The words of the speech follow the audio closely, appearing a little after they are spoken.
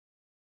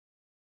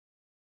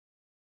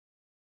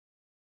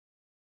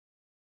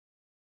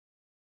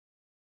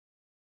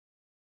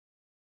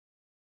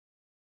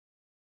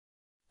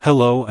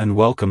Hello and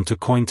welcome to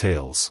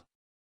CoinTales.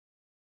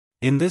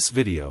 In this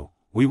video,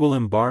 we will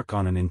embark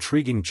on an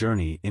intriguing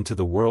journey into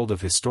the world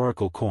of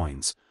historical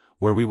coins,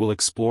 where we will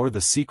explore the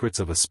secrets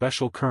of a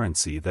special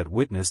currency that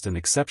witnessed an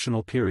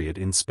exceptional period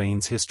in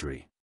Spain's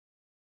history.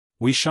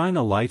 We shine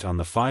a light on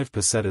the 5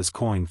 pesetas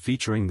coin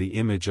featuring the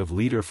image of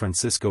leader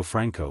Francisco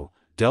Franco,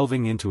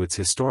 delving into its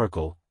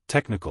historical,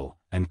 technical,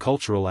 and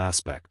cultural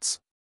aspects.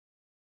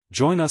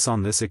 Join us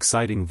on this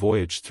exciting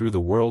voyage through the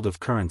world of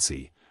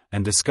currency,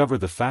 and discover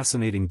the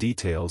fascinating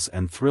details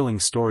and thrilling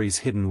stories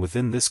hidden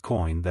within this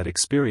coin that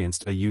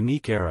experienced a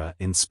unique era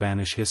in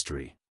Spanish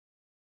history.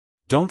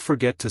 Don't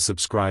forget to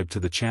subscribe to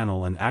the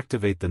channel and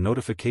activate the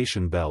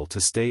notification bell to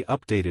stay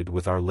updated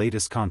with our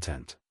latest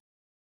content.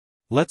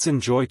 Let's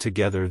enjoy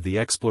together the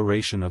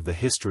exploration of the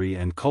history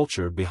and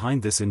culture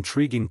behind this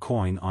intriguing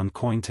coin on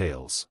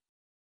CoinTales.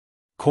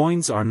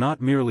 Coins are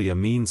not merely a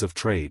means of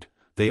trade,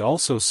 they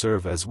also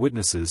serve as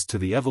witnesses to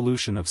the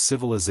evolution of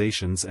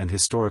civilizations and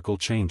historical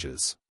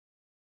changes.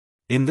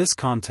 In this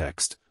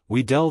context,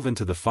 we delve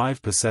into the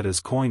 5 pesetas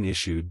coin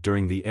issued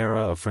during the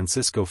era of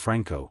Francisco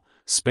Franco,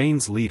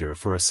 Spain's leader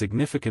for a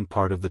significant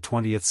part of the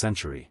 20th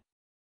century.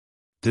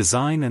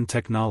 Design and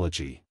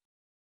technology.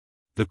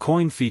 The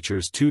coin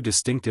features two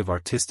distinctive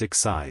artistic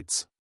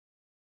sides.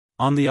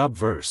 On the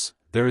obverse,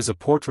 there is a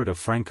portrait of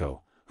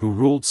Franco, who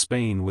ruled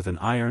Spain with an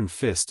iron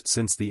fist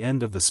since the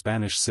end of the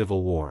Spanish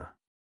Civil War.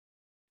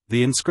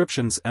 The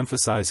inscriptions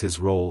emphasize his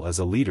role as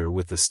a leader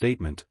with the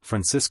statement,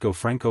 Francisco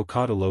Franco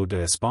Caudillo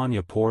de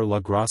España por la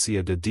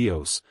gracia de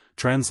Dios,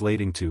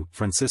 translating to,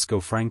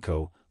 Francisco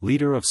Franco,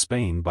 leader of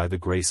Spain by the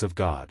grace of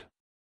God.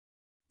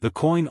 The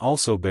coin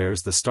also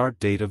bears the start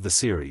date of the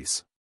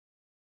series.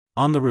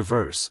 On the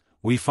reverse,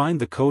 we find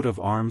the coat of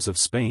arms of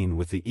Spain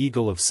with the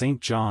eagle of St.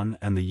 John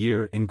and the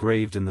year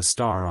engraved in the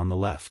star on the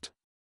left.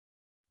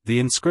 The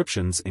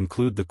inscriptions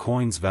include the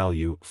coin's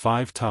value,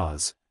 5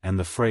 tas, and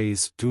the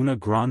phrase, Una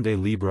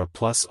Grande Libre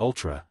Plus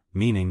Ultra,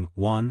 meaning,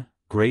 1,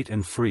 great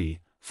and free,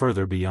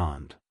 further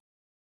beyond.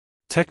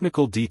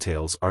 Technical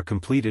details are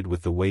completed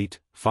with the weight,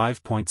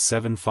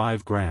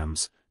 5.75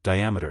 grams,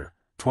 diameter,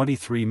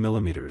 23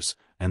 mm,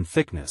 and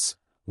thickness,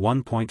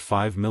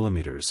 1.5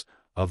 mm,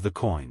 of the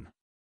coin.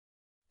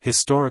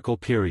 Historical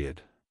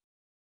period.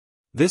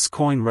 This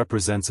coin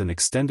represents an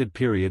extended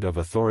period of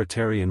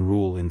authoritarian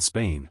rule in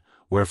Spain,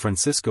 where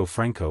Francisco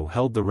Franco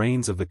held the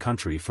reins of the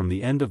country from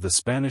the end of the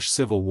Spanish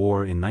Civil War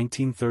in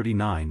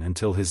 1939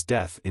 until his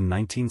death in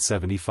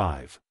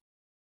 1975.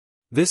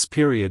 This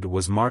period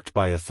was marked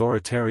by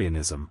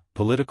authoritarianism,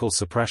 political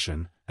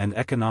suppression, and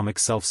economic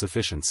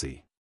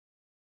self-sufficiency.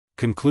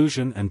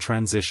 Conclusion and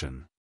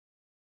transition.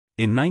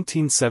 In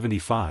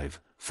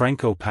 1975,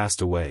 Franco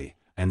passed away,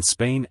 and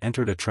Spain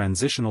entered a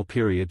transitional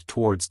period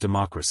towards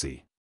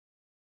democracy.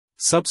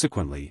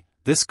 Subsequently,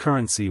 this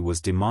currency was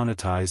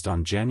demonetized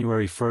on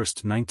January 1,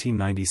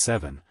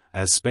 1997,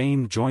 as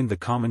Spain joined the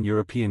common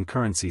European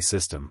currency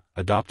system,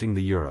 adopting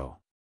the euro.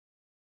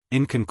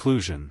 In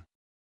conclusion,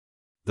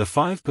 the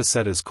 5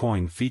 pesetas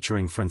coin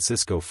featuring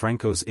Francisco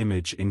Franco's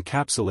image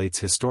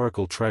encapsulates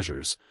historical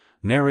treasures,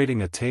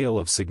 narrating a tale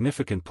of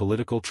significant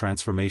political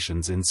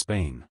transformations in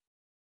Spain.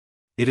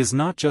 It is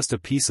not just a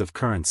piece of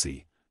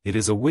currency, it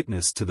is a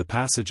witness to the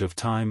passage of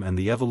time and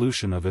the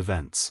evolution of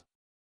events.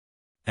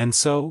 And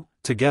so,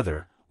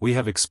 together, we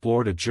have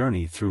explored a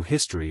journey through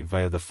history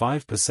via the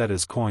 5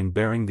 pesetas coin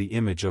bearing the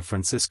image of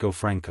Francisco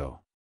Franco.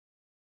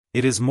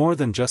 It is more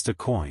than just a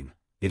coin,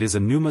 it is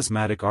a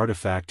numismatic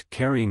artifact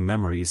carrying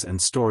memories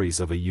and stories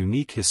of a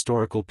unique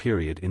historical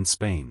period in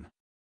Spain.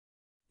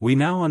 We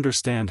now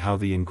understand how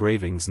the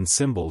engravings and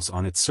symbols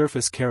on its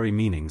surface carry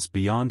meanings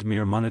beyond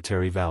mere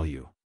monetary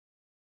value.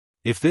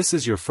 If this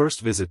is your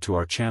first visit to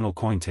our channel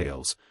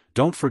CoinTales,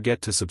 don't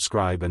forget to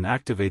subscribe and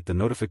activate the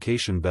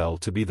notification bell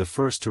to be the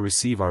first to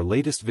receive our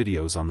latest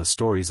videos on the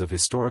stories of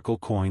historical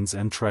coins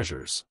and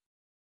treasures.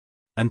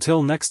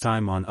 Until next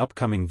time on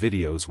upcoming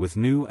videos with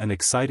new and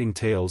exciting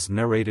tales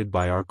narrated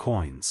by our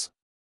coins.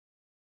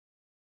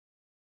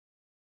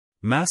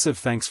 Massive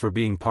thanks for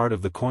being part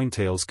of the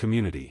CoinTales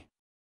community.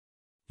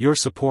 Your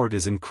support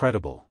is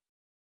incredible.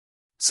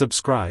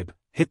 Subscribe,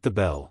 hit the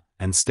bell,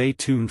 and stay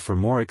tuned for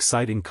more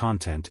exciting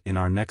content in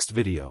our next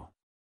video.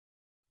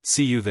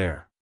 See you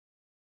there.